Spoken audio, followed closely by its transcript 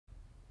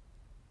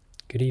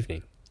Good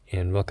evening,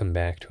 and welcome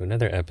back to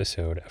another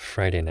episode of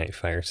Friday Night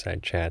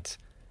Fireside Chats.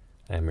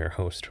 I'm your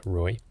host,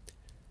 Roy.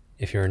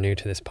 If you're new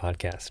to this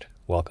podcast,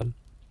 welcome.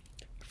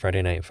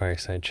 Friday Night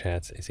Fireside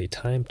Chats is a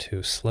time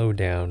to slow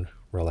down,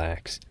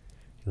 relax,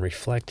 and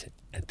reflect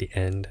at the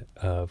end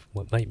of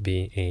what might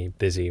be a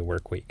busy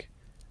work week.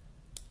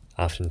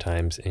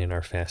 Oftentimes in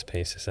our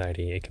fast-paced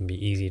society, it can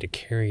be easy to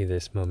carry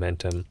this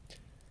momentum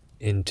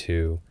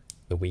into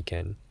the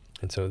weekend.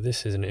 And so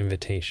this is an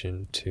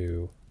invitation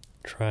to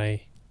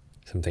try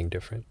something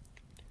different.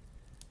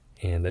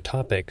 And the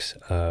topics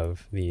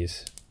of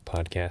these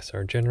podcasts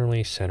are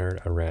generally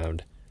centered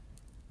around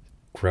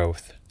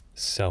growth,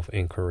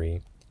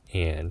 self-inquiry,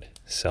 and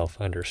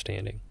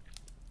self-understanding.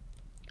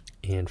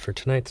 And for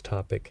tonight's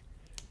topic,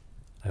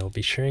 I will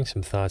be sharing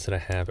some thoughts that I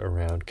have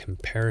around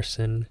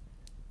comparison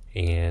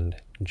and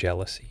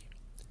jealousy.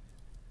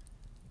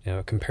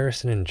 Now,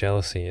 comparison and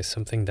jealousy is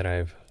something that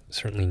I've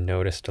certainly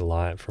noticed a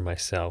lot for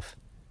myself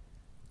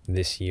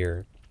this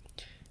year.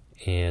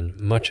 And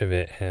much of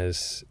it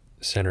has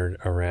centered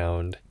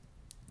around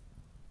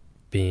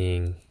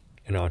being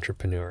an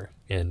entrepreneur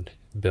and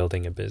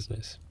building a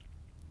business.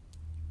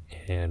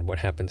 And what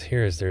happens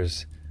here is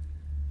there's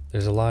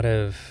a lot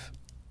of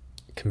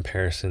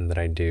comparison that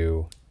I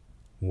do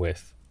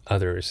with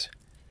others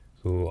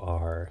who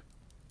are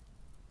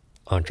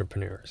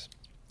entrepreneurs.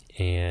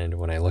 And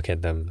when I look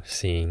at them,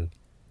 seeing,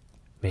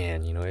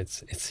 man, it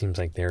seems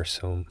like they're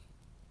so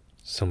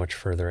much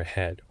further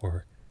ahead,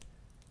 or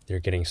they're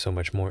getting so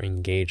much more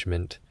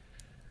engagement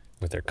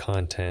with their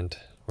content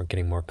or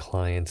getting more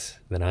clients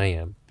than I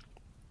am.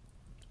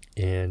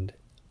 And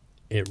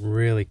it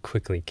really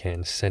quickly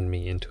can send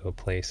me into a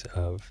place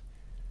of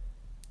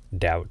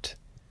doubt,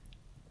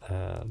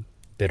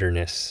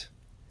 bitterness,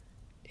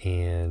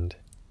 and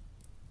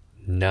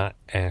not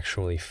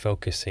actually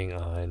focusing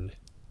on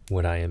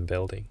what I am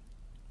building.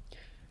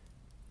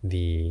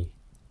 The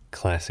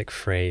classic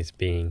phrase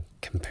being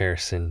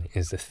comparison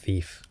is the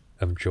thief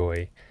of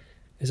joy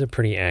is a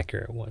pretty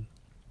accurate one.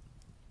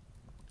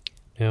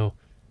 Now,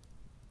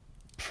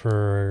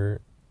 for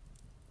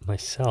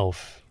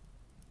myself,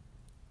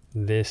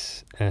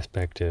 this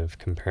aspect of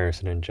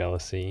comparison and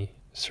jealousy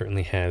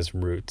certainly has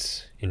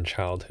roots in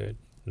childhood.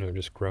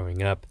 Just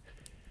growing up,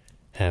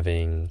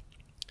 having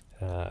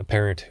a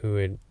parent who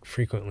would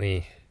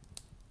frequently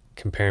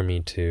compare me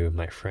to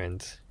my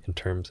friends in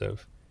terms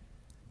of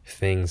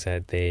things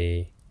that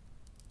they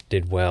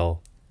did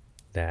well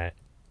that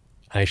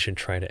I should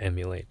try to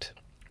emulate.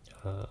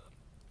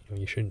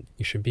 You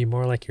should be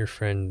more like your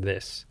friend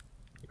this,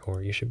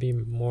 or you should be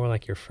more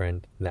like your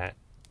friend that.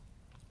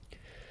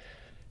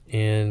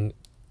 And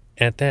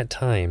at that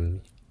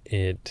time,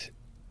 I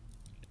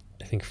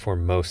think for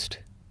most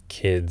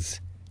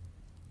kids,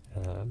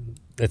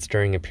 it's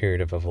during a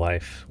period of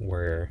life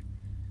where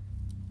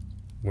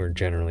we're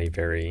generally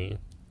very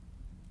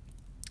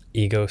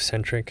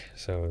egocentric,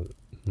 so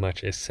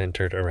much is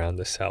centered around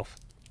the self.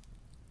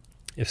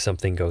 If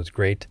something goes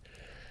great,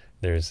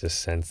 there's this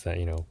sense that,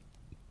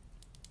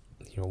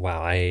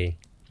 wow, I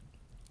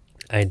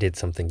did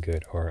something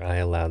good, or I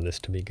allowed this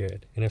to be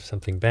good. And if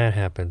something bad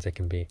happens, it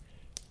can be,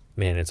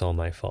 man, it's all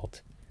my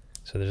fault.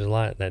 So there's a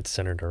lot that's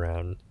centered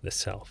around the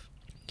self.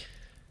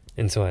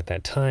 And so at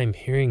that time,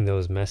 hearing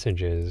those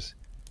messages,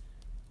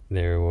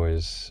 there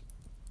was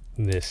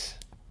this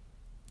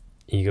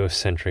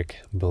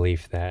egocentric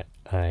belief that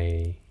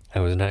I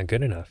was not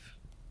good enough.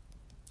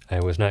 I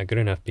was not good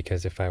enough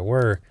because if I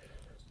were,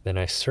 then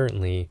I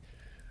certainly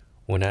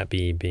would not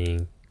be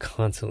being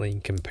constantly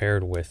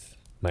compared with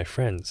my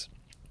friends.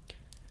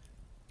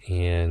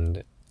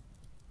 And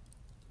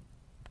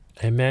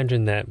I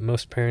imagine that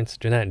most parents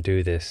do not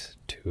do this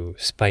to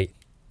spite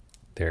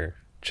their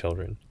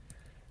children.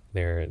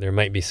 There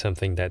might be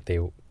something that they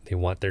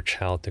want their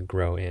child to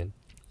grow in.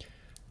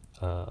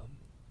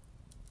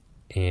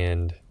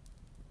 And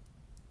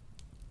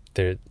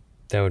that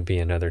would be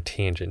another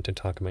tangent to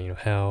talk about,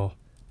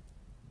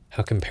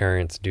 how can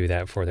parents do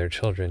that for their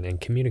children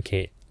and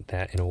communicate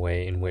that in a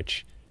way in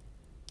which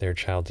their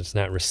child does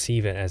not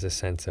receive it as a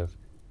sense of,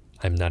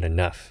 I'm not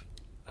enough,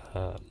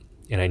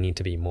 and I need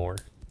to be more.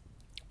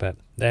 But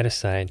that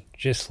aside,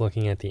 just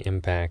looking at the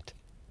impact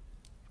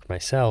for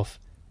myself,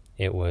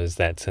 it was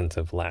that sense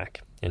of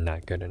lack and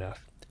not good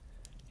enough.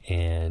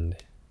 And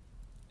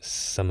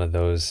some of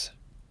those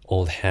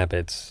old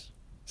habits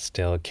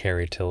still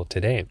carry till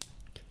today.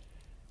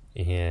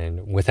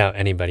 And without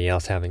anybody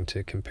else having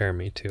to compare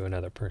me to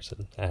another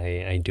person,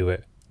 I do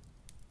it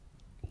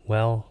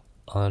well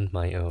on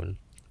my own.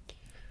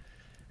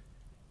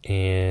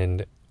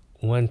 And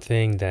one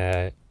thing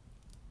that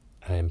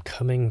I'm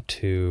coming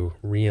to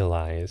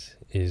realize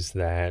is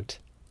that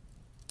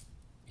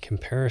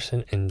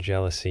comparison and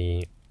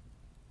jealousy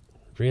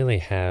really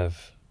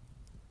have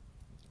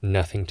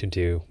nothing to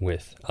do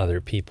with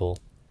other people,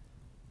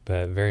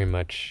 but very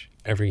much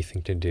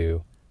everything to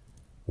do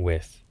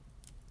with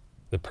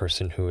the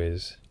person who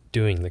is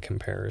doing the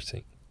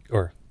comparison,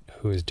 or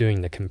who is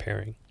doing the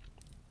comparing.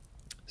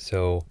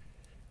 So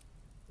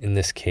in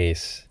this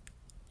case,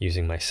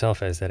 using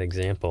myself as that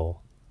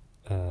example,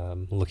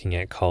 looking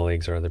at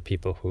colleagues or other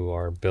people who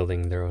are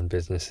building their own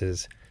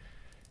businesses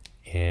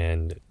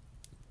and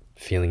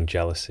feeling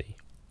jealousy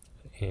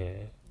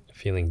and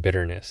feeling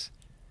bitterness.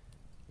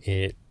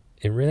 It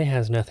really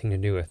has nothing to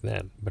do with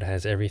them, but it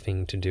has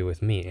everything to do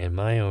with me and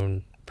my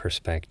own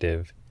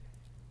perspective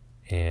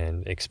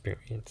and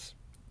experience.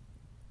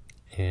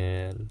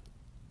 And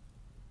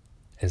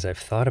as I've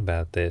thought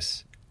about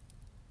this,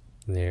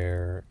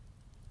 there's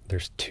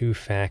two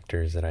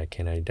factors that I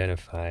can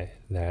identify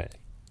that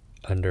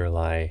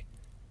underlie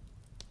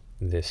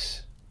the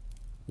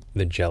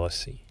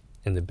jealousy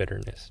and the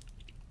bitterness.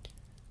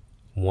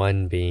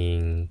 One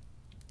being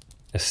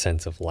a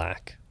sense of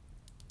lack,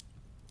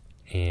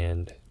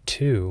 and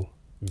two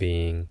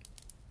being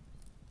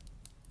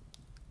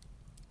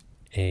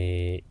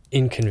a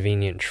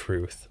inconvenient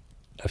truth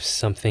of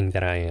something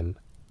that I am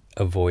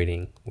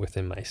avoiding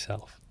within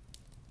myself.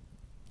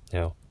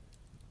 Now,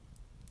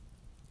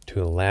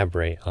 to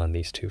elaborate on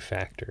these two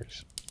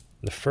factors,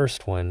 the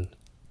first one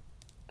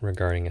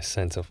regarding a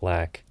sense of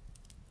lack,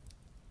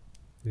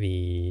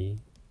 the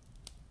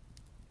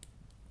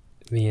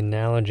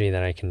analogy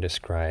that I can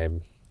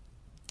describe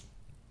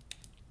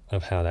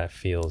of how that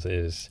feels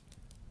is,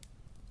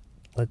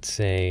 let's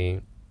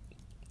say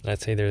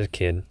there's a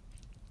kid,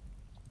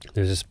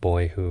 there's this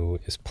boy who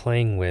is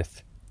playing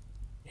with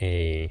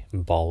a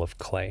ball of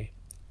clay,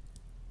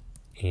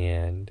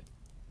 and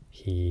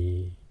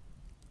he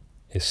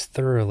is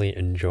thoroughly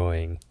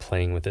enjoying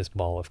playing with this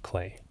ball of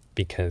clay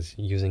because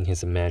using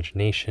his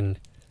imagination,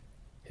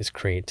 his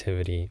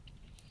creativity,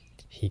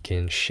 he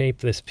can shape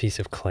this piece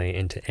of clay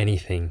into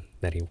anything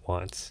that he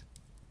wants.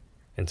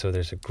 And so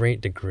there's a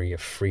great degree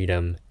of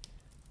freedom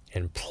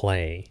and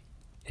play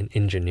and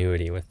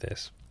ingenuity with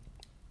this.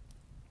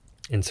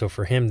 And so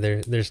for him,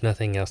 there's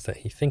nothing else that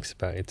he thinks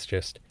about. It's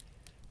just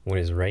what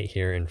is right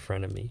here in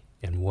front of me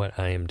and what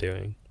I am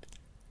doing.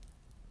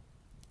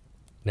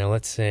 Now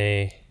let's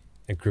say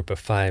a group of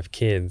 5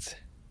 kids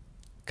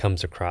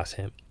comes across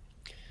him.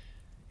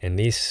 And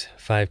these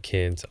 5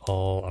 kids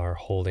all are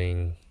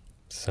holding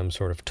some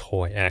sort of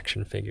toy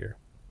action figure.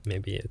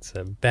 Maybe it's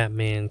a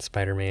Batman,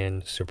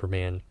 Spider-Man,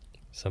 Superman,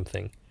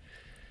 something.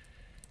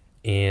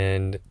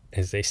 And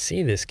as they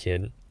see this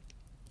kid,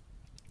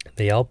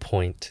 they all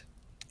point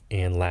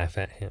and laugh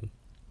at him.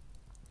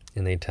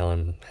 And they tell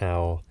him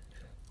how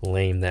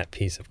lame that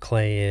piece of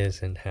clay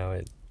is and how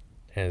it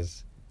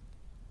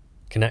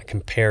cannot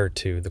compare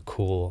to the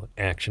cool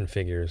action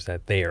figures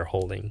that they are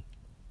holding.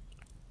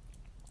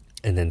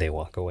 And then they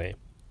walk away.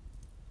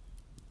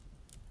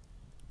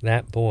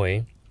 That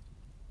boy,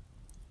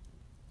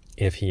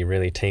 if he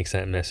really takes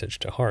that message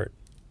to heart,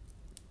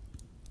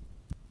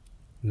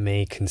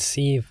 may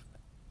conceive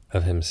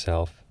of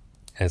himself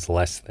as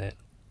less than.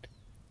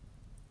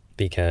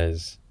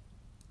 Because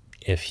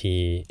if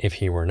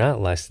he were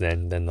not less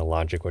than, then the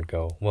logic would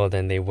go, well,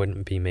 then they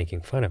wouldn't be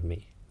making fun of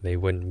me. They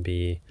wouldn't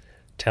be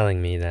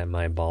telling me that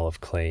my ball of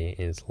clay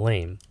is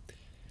lame.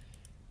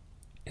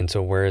 And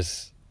so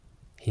whereas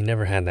he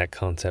never had that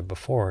concept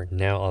before,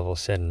 now all of a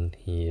sudden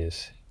he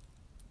is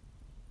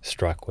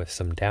struck with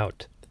some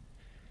doubt.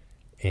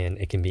 And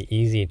it can be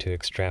easy to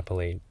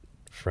extrapolate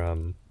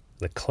from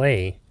the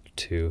clay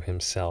to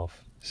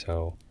himself.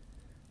 So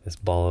this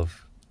ball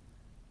of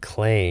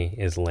clay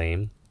is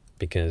lame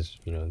because,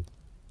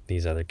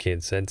 these other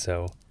kids said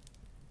so.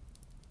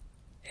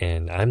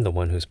 And I'm the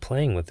one who's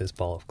playing with this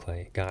ball of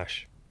clay.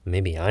 Gosh,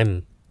 maybe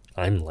I'm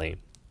lame.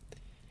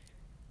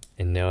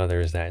 And now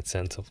there's that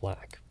sense of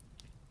lack.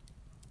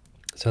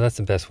 So that's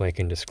the best way I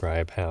can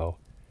describe how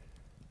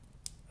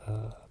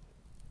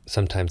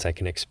sometimes I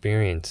can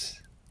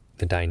experience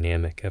the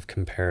dynamic of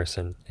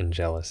comparison and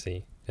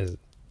jealousy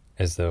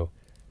as though,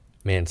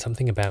 man,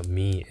 something about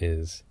me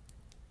is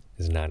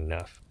not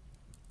enough.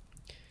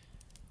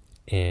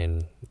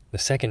 And the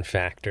second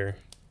factor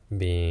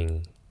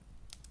being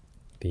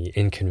the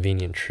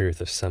inconvenient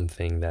truth of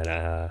something that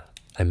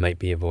I might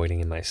be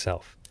avoiding in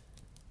myself.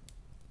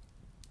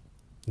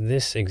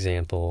 This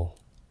example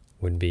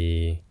would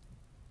be,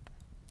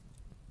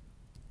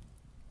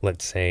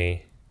 let's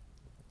say,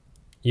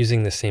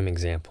 using the same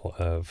example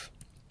of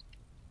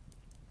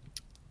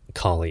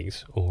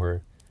colleagues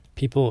or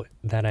people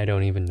that I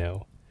don't even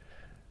know.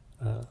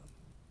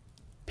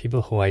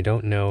 People who I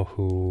don't know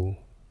who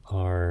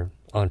are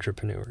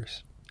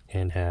entrepreneurs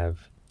and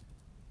have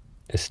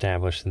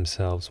established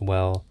themselves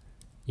well,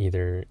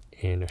 either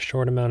in a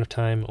short amount of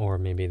time or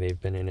maybe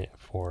they've been in it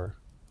for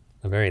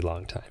a very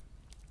long time.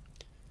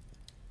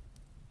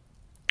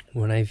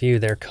 When I view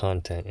their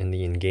content and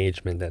the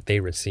engagement that they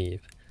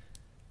receive,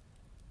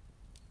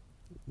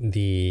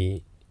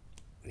 the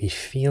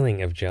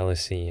feeling of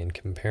jealousy and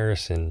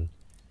comparison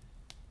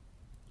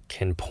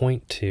can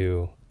point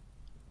to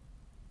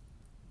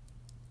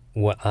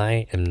what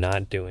I am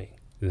not doing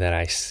that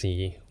I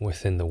see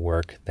within the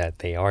work that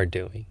they are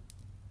doing.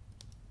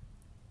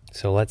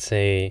 So let's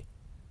say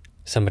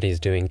somebody's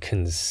doing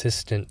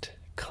consistent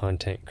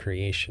content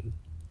creation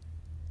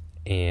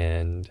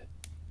and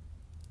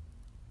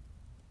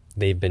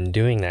they've been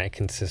doing that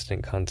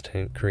consistent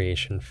content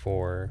creation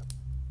for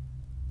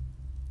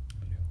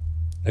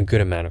a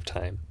good amount of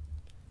time.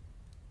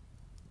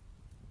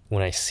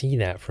 When I see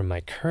that from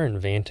my current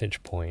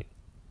vantage point,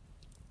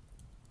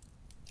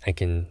 I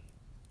can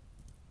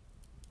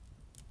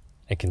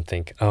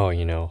think,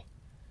 oh,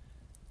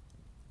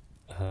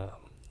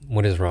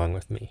 what is wrong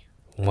with me?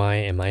 Why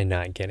am I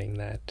not getting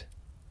that?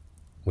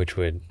 Which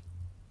would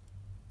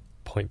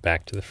point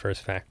back to the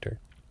first factor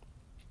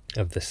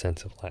of the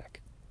sense of lack.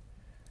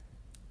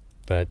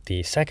 But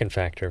the second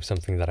factor of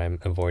something that I'm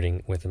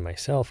avoiding within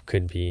myself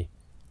could be,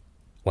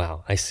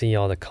 wow, I see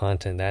all the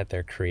content that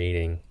they're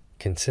creating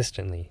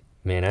consistently.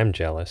 Man, I'm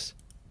jealous.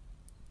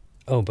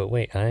 Oh, but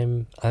wait,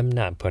 I'm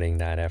not putting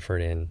that effort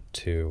in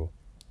to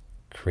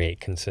create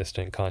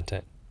consistent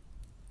content.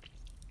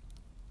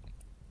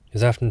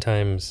 Because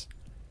oftentimes,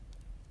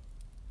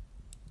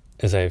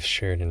 as I've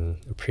shared in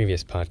a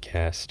previous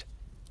podcast,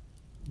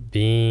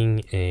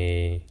 being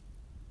an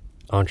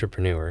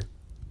entrepreneur,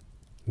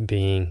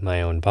 being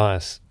my own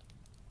boss,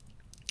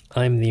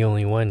 I'm the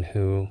only one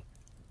who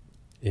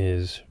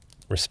is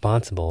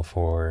responsible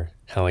for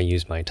how I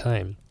use my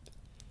time.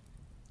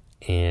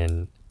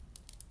 And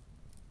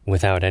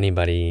without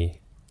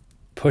anybody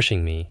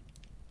pushing me,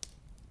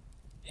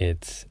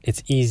 it's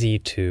easy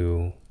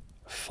to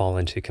fall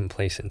into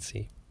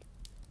complacency.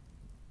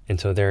 And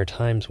so there are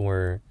times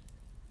where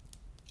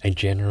I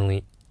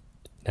genuinely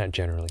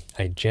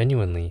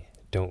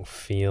don't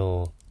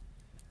feel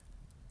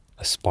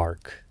a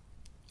spark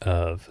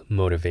of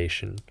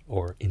motivation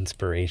or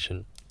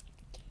inspiration.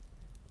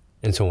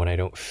 And so when I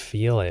don't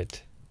feel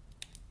it,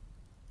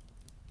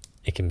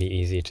 it can be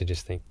easy to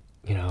just think,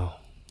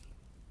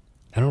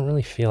 I don't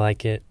really feel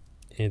like it.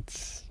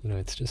 It's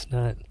just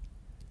not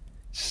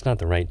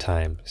the right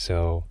time.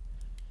 So,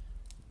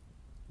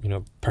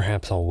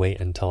 perhaps I'll wait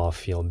until I'll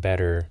feel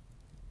better,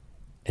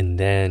 and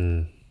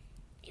then,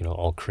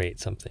 I'll create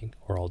something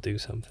or I'll do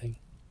something.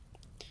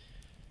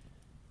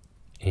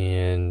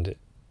 And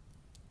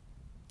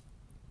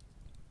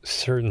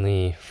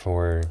certainly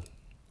for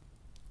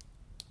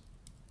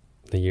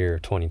the year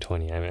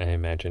 2020, I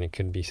imagine it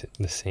could be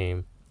the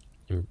same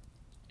in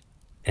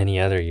any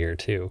other year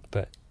too,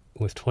 but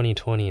with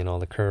 2020 and all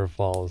the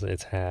curveballs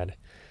it's had,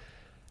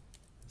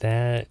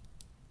 that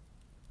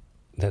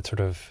sort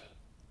of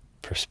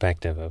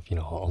perspective of,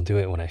 I'll do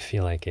it when I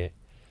feel like it,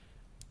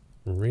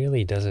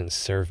 really doesn't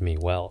serve me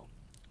well.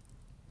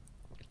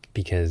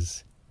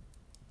 Because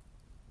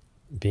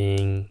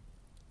being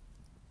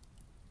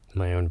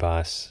my own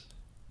boss,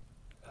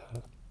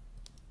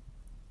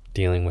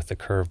 dealing with the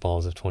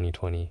curveballs of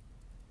 2020,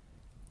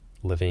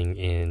 living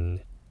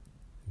in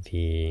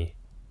the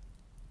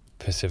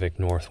Pacific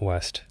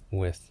Northwest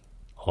with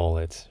all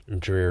its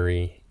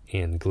dreary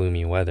and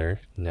gloomy weather,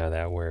 now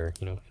that we're,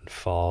 in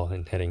fall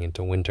and heading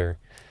into winter,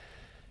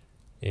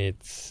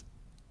 it's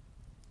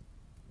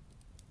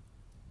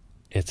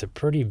a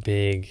pretty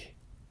big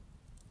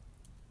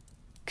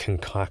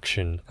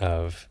concoction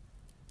of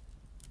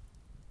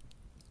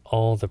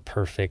all the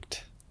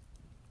perfect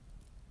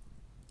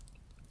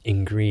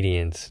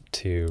ingredients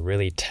to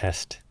really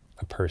test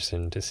a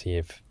person to see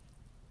if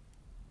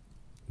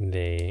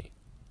they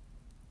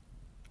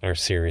are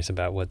serious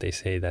about what they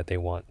say that they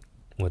want,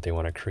 what they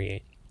want to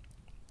create.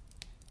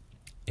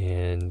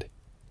 And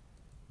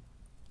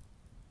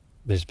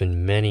there's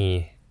been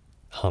many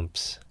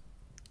humps,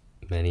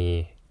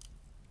 many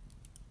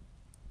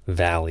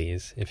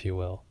valleys, if you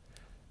will.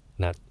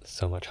 Not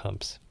so much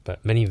humps,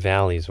 but many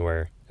valleys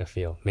where I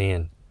feel,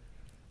 man,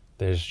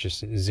 there's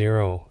just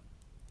zero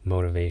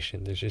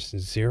motivation. There's just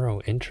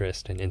zero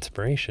interest and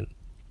inspiration.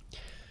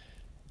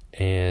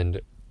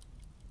 And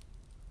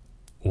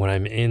when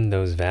I'm in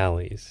those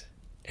valleys,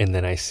 and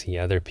then I see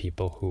other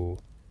people who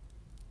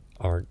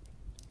are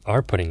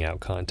putting out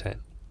content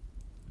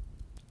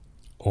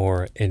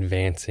or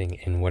advancing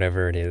in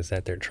whatever it is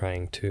that they're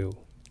trying to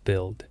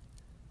build,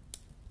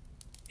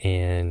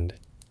 and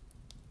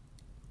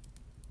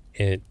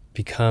it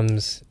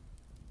becomes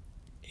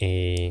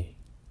a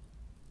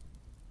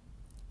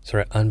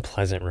sort of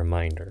unpleasant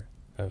reminder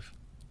of,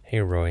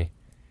 hey, Roy,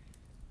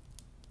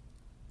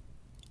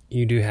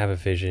 you do have a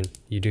vision,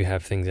 you do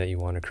have things that you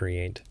want to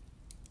create,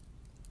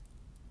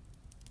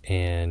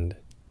 and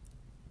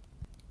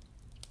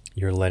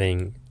you're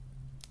letting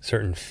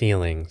certain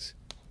feelings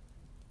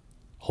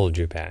hold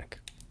you back,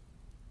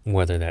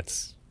 whether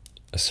that's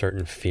a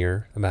certain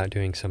fear about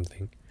doing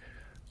something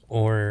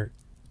or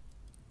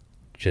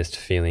just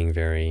feeling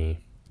very,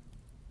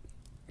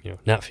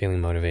 not feeling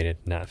motivated,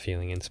 not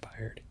feeling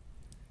inspired.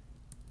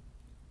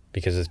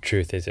 Because the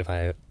truth is, if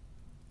I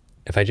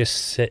just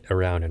sit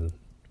around and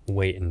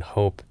wait and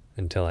hope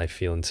until I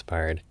feel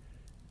inspired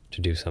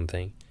to do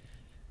something,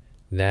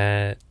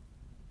 that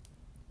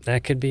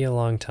could be a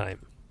long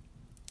time.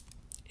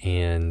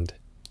 And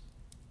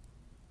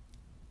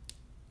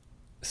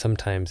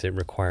sometimes it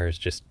requires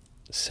just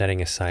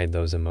setting aside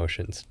those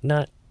emotions,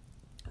 not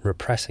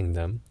repressing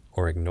them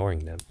or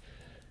ignoring them,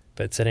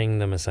 but setting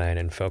them aside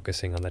and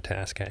focusing on the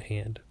task at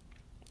hand.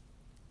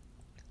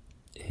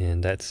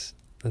 And that's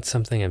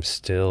something I'm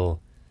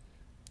still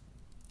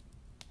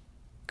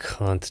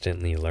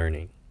constantly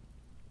learning.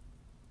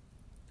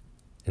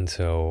 And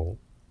so,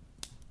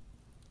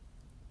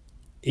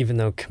 even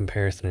though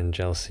comparison and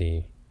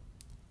jealousy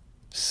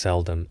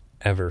seldom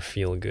ever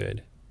feel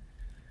good,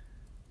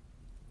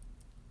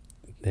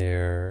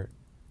 there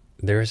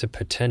is a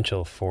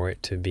potential for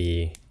it to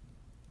be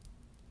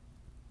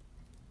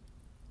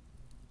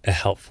a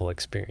helpful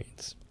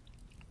experience.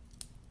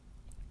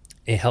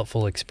 A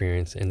helpful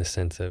experience in the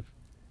sense of,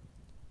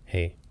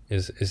 hey,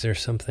 is there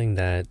something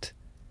that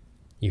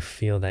you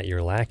feel that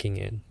you're lacking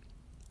in?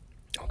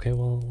 Okay,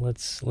 well,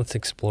 let's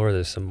explore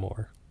this some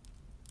more.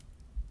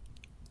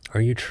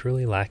 Are you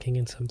truly lacking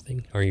in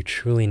something? Are you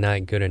truly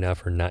not good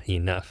enough or not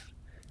enough?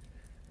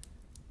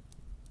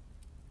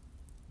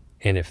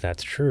 And if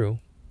that's true,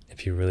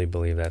 if you really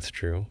believe that's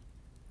true,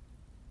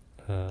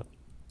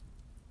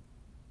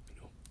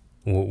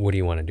 what do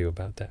you want to do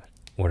about that?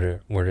 What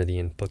are the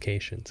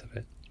implications of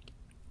it?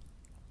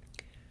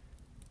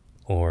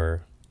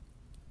 Or,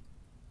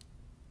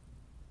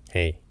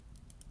 hey,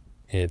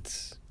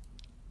 it's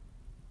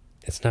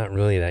not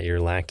really that you're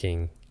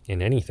lacking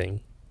in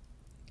anything,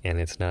 and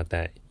it's not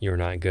that you're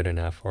not good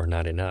enough or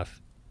not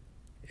enough.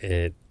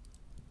 It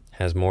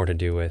has more to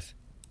do with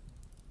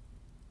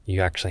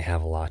you actually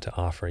have a lot to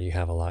offer. You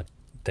have a lot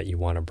that you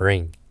want to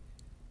bring.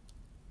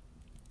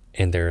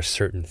 And there are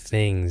certain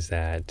things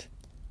that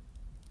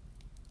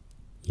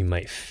you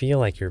might feel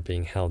like you're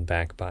being held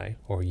back by,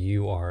 or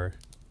you are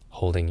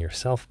holding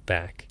yourself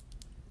back.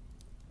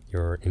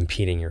 You're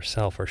impeding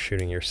yourself or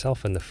shooting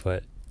yourself in the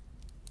foot.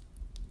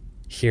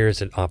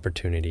 Here's an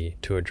opportunity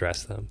to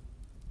address them.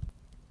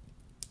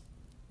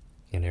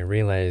 And I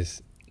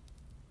realize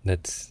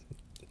that's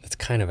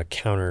kind of a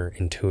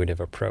counterintuitive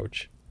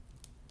approach,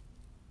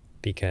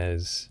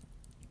 because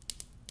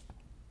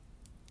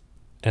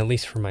at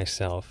least for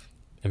myself,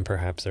 and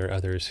perhaps there are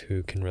others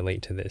who can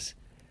relate to this,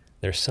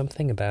 there's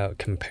something about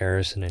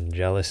comparison and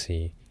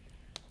jealousy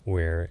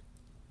where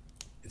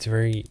it's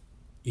very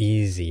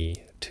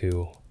easy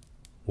to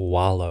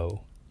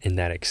wallow in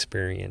that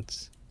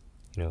experience.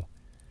 You know,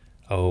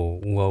 oh,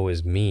 woe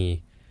is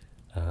me.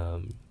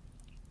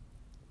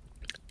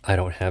 I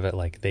don't have it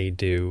like they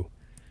do.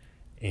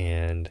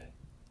 And,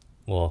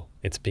 well,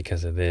 it's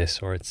because of this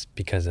or it's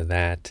because of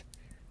that.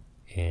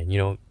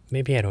 And,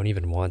 maybe I don't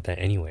even want that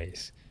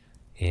anyways.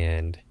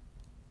 And,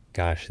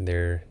 gosh,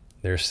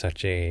 there's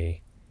such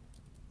a,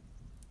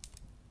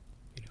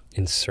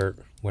 insert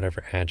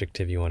whatever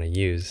adjective you want to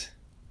use.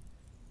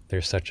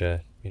 There's such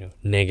a,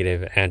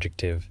 negative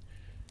adjective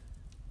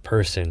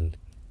person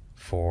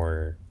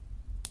for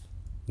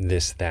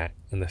this, that,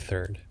 and the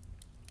third.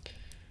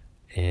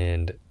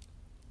 And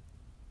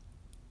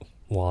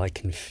while I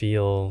can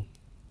feel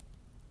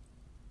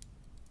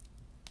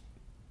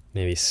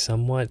maybe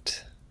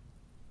somewhat,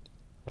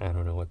 I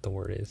don't know what the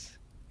word is.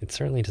 It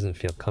certainly doesn't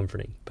feel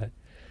comforting, but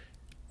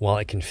while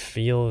it can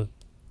feel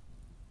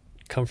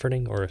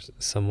comforting or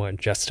somewhat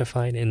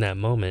justified in that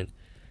moment,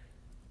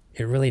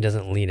 it really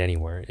doesn't lead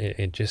anywhere.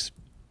 It just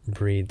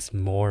breeds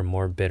more and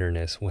more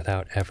bitterness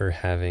without ever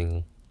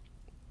having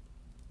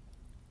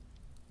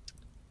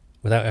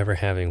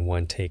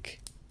one take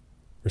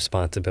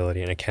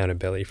responsibility and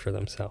accountability for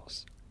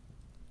themselves.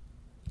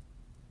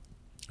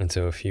 And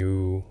so if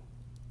you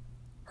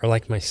are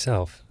like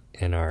myself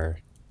and are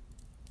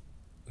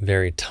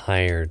very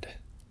tired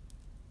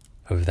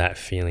of that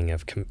feeling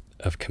of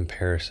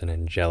comparison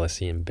and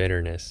jealousy and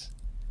bitterness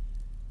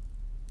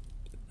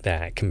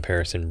that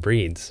comparison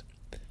breeds,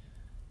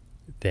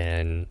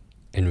 then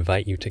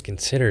invite you to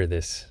consider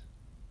this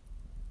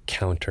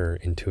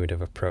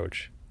counterintuitive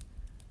approach,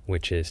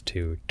 which is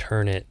to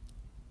turn it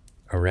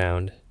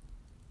around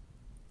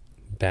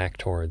back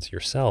towards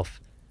yourself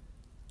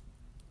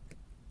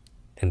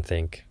and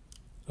think,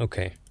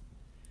 okay,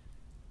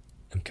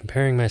 I'm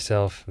comparing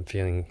myself,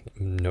 I'm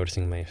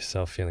noticing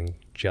myself feeling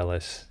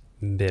jealous,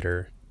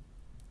 bitter.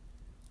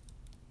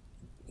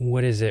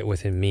 What is it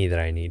within me that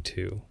I need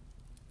to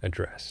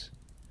address?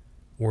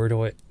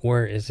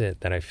 Where is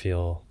it that I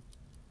feel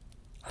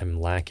I'm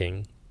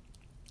lacking?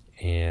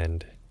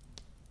 And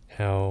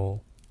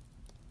how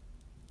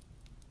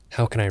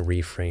can I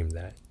reframe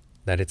that?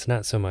 That it's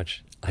not so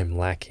much I'm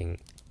lacking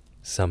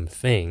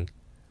something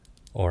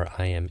or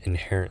I am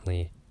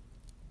inherently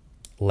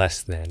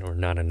less than or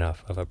not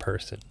enough of a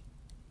person.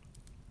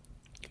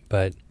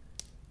 But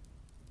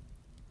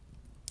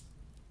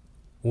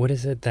what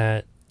is it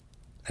that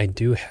I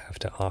do have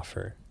to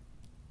offer?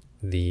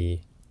 The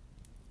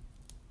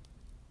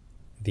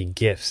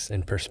gifts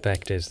and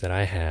perspectives that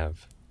I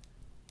have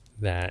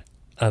that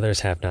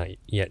others have not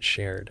yet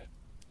shared.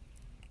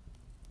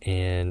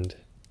 And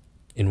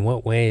in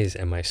what ways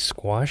am I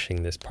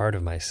squashing this part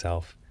of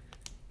myself?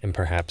 And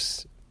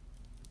perhaps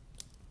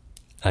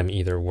I'm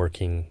either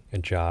working a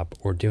job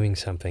or doing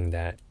something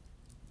that,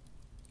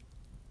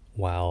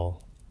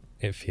 while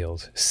it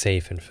feels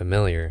safe and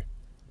familiar,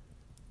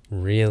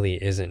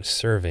 really isn't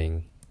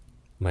serving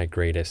my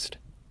greatest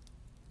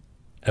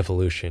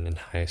evolution and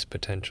highest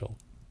potential.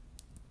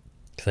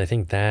 Because I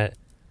think that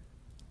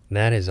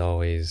is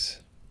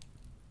always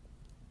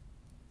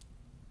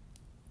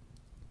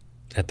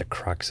at the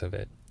crux of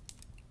it.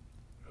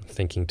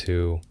 thinking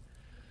to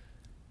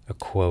a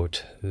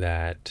quote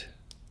that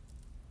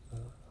I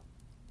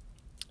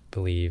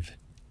believe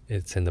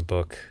it's in the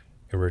book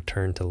A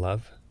Return to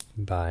Love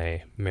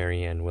by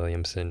Marianne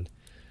Williamson.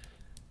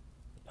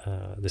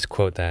 This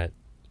quote that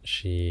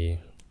she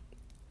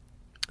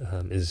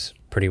is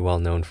pretty well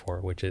known for,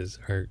 which is,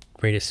 our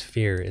greatest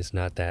fear is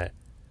not that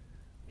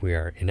we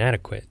are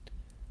inadequate.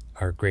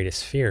 Our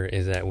greatest fear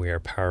is that we are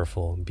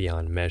powerful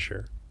beyond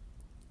measure.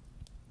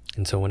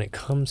 And so when it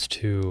comes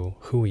to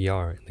who we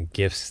are and the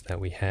gifts that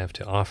we have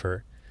to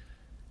offer,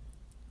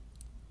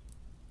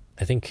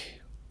 I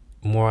think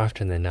more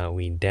often than not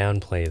we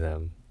downplay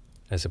them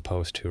as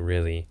opposed to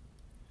really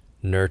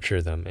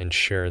nurture them and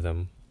share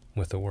them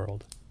with the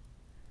world.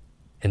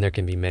 And there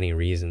can be many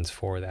reasons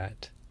for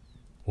that.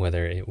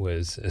 Whether it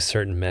was a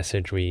certain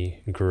message we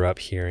grew up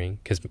hearing,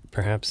 because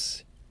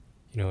perhaps,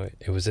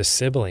 it was a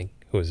sibling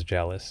who was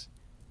jealous,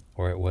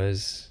 or it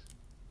was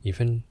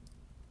even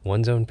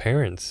one's own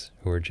parents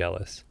who were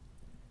jealous.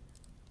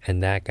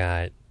 And that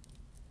got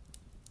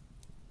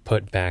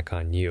put back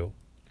on you.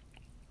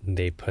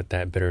 They put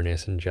that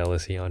bitterness and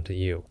jealousy onto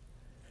you.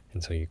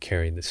 And so you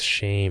carry this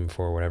shame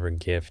for whatever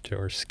gift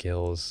or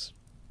skills,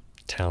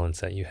 talents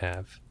that you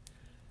have.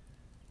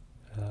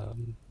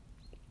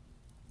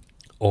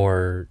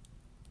 Or,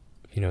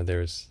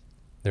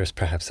 there's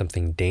perhaps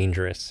something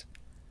dangerous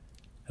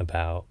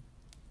about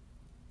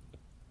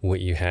what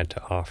you had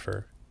to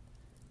offer,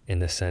 in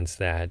the sense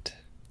that,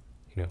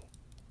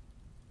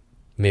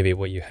 maybe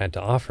what you had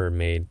to offer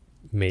made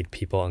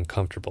people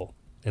uncomfortable,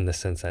 in the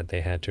sense that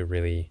they had to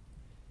really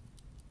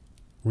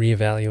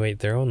reevaluate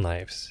their own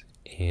lives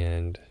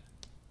and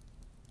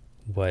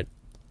what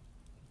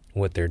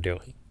they're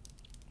doing.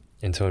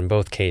 And so in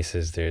both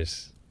cases,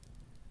 there's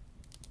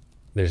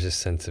this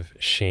sense of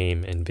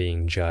shame and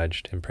being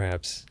judged and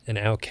perhaps an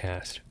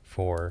outcast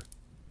for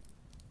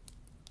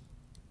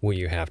what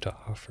you have to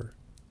offer.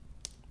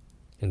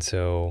 And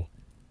so,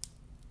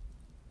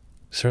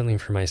 certainly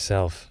for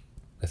myself,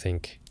 I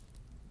think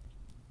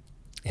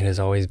it has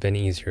always been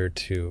easier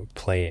to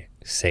play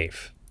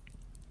safe.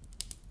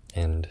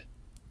 And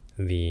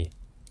the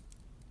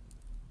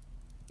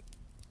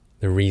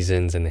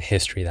reasons and the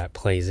history that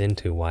plays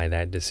into why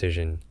that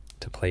decision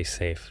to play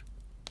safe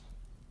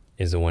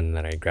is the one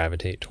that I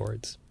gravitate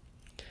towards.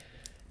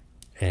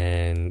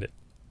 And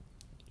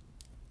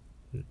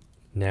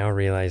now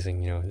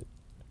realizing,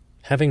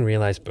 having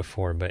realized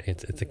before, but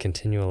it's a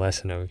continual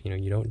lesson of,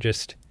 you don't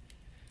just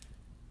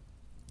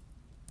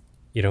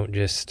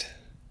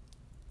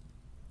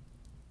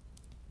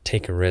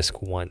take a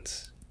risk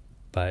once,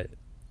 but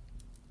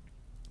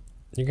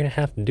you're going to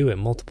have to do it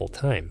multiple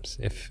times.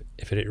 If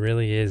it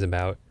really is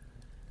about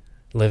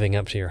living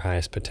up to your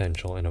highest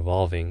potential and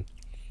evolving,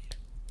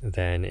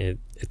 then it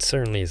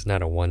certainly is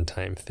not a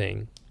one-time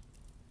thing.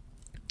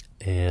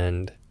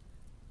 And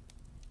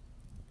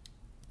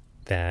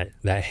that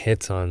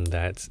hits on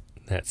that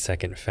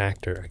second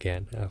factor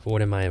again of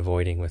what am I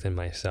avoiding within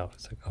myself.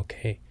 It's like,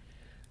 okay,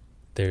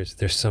 there's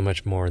so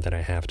much more that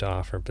I have to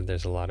offer, but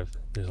there's a lot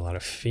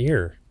of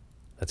fear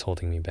that's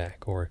holding me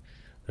back, or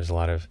there's a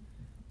lot of,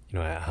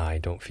 I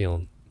don't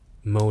feel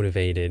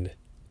motivated,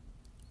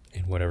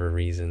 and whatever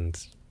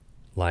reasons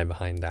lie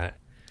behind that.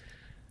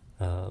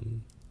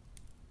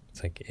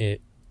 It's like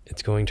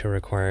it's going to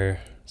require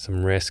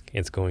some risk.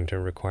 It's going to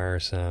require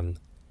some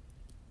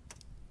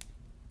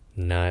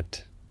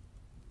not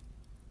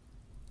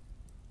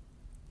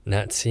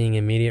seeing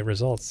immediate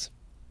results,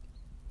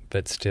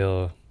 but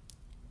still,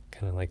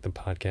 kind of like the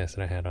podcast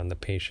that I had on the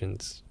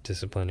patience,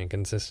 discipline, and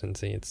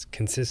consistency. It's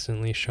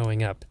consistently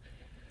showing up,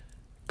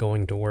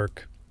 going to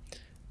work,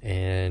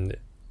 and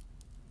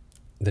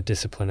the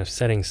discipline of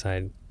setting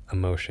aside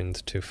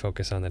emotions to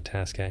focus on the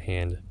task at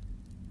hand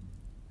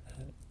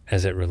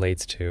as it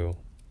relates to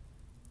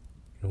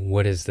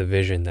what is the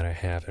vision that I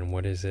have and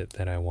what is it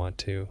that I want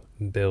to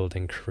build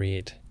and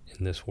create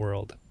in this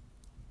world.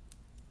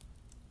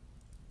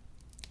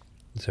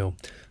 So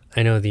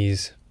I know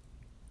these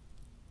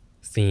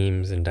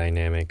themes and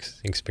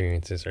dynamics,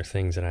 experiences are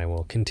things that I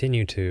will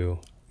continue to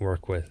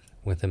work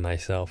within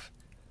myself,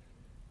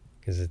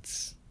 because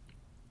it's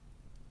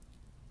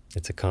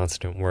a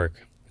constant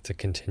work. It's a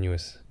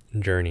continuous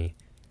journey.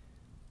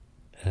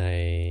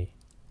 I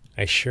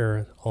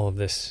share all of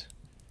this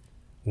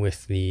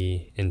with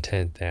the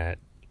intent that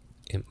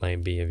it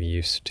might be of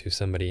use to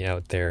somebody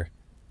out there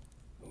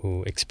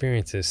who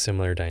experiences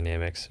similar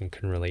dynamics and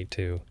can relate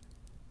to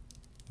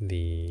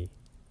the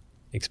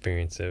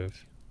experience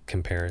of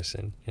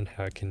comparison and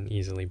how it can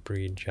easily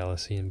breed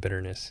jealousy and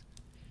bitterness.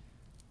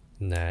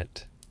 And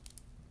that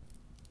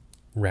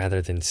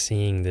rather than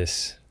seeing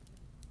this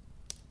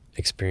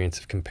experience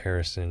of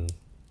comparison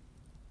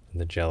and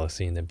the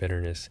jealousy and the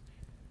bitterness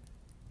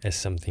as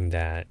something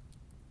that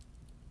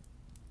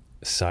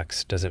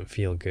sucks, doesn't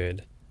feel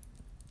good,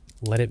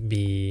 let it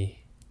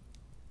be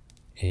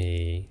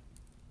a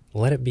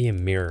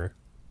mirror.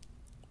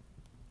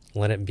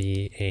 Let it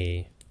be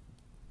a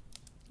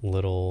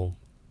little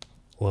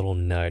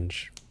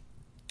nudge,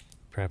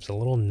 perhaps a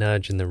little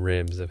nudge in the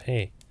ribs of,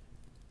 hey,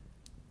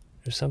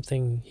 there's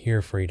something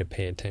here for you to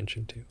pay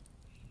attention to.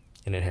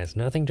 And it has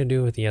nothing to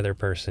do with the other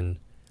person,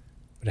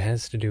 but it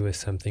has to do with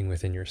something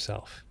within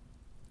yourself.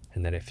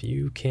 And that if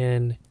you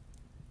can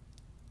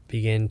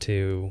begin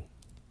to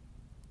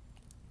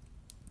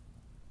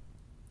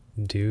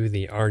do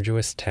the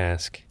arduous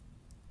task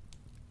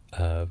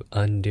of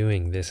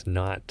undoing this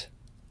knot,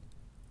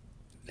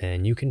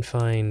 then you can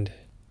find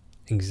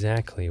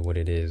exactly what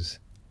it is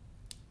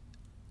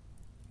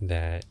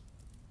that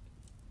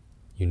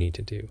you need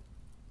to do.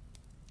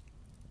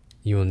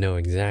 You will know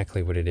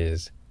exactly what it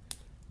is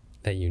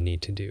that you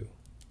need to do.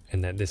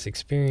 And that this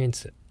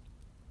experience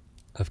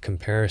of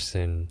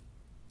comparison,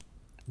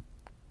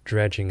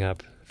 dredging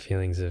up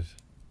feelings of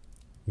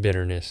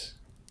bitterness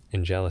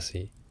and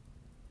jealousy,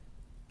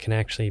 can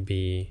actually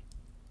be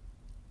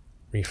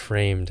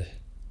reframed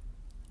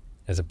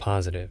as a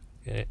positive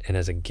and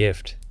as a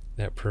gift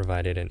that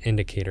provided an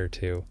indicator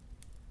to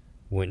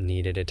what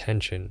needed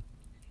attention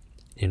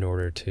in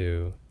order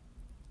to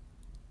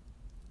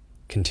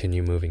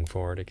continue moving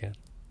forward again.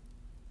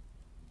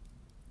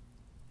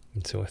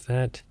 And so with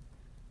that,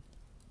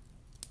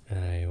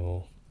 I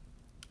will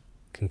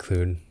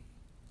conclude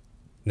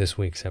this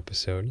week's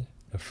episode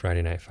of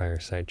Friday Night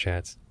Fireside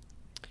Chats.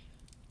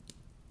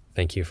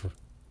 Thank you for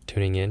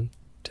tuning in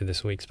to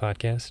this week's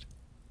podcast.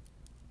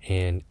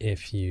 And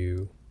if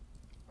you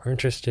are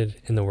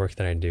interested in the work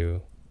that I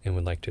do and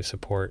would like to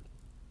support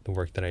the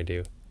work that I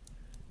do,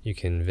 you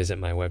can visit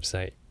my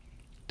website,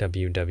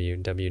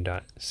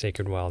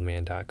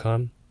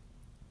 www.sacredwildman.com.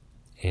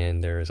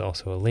 And there is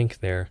also a link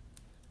there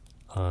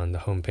on the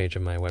homepage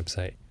of my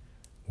website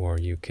where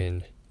you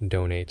can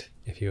donate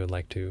if you would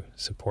like to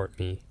support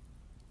me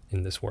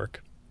in this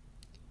work.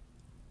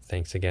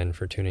 Thanks again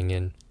for tuning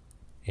in,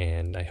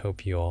 and I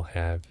hope you all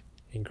have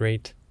a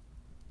great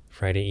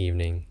Friday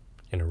evening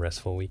and a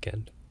restful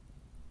weekend.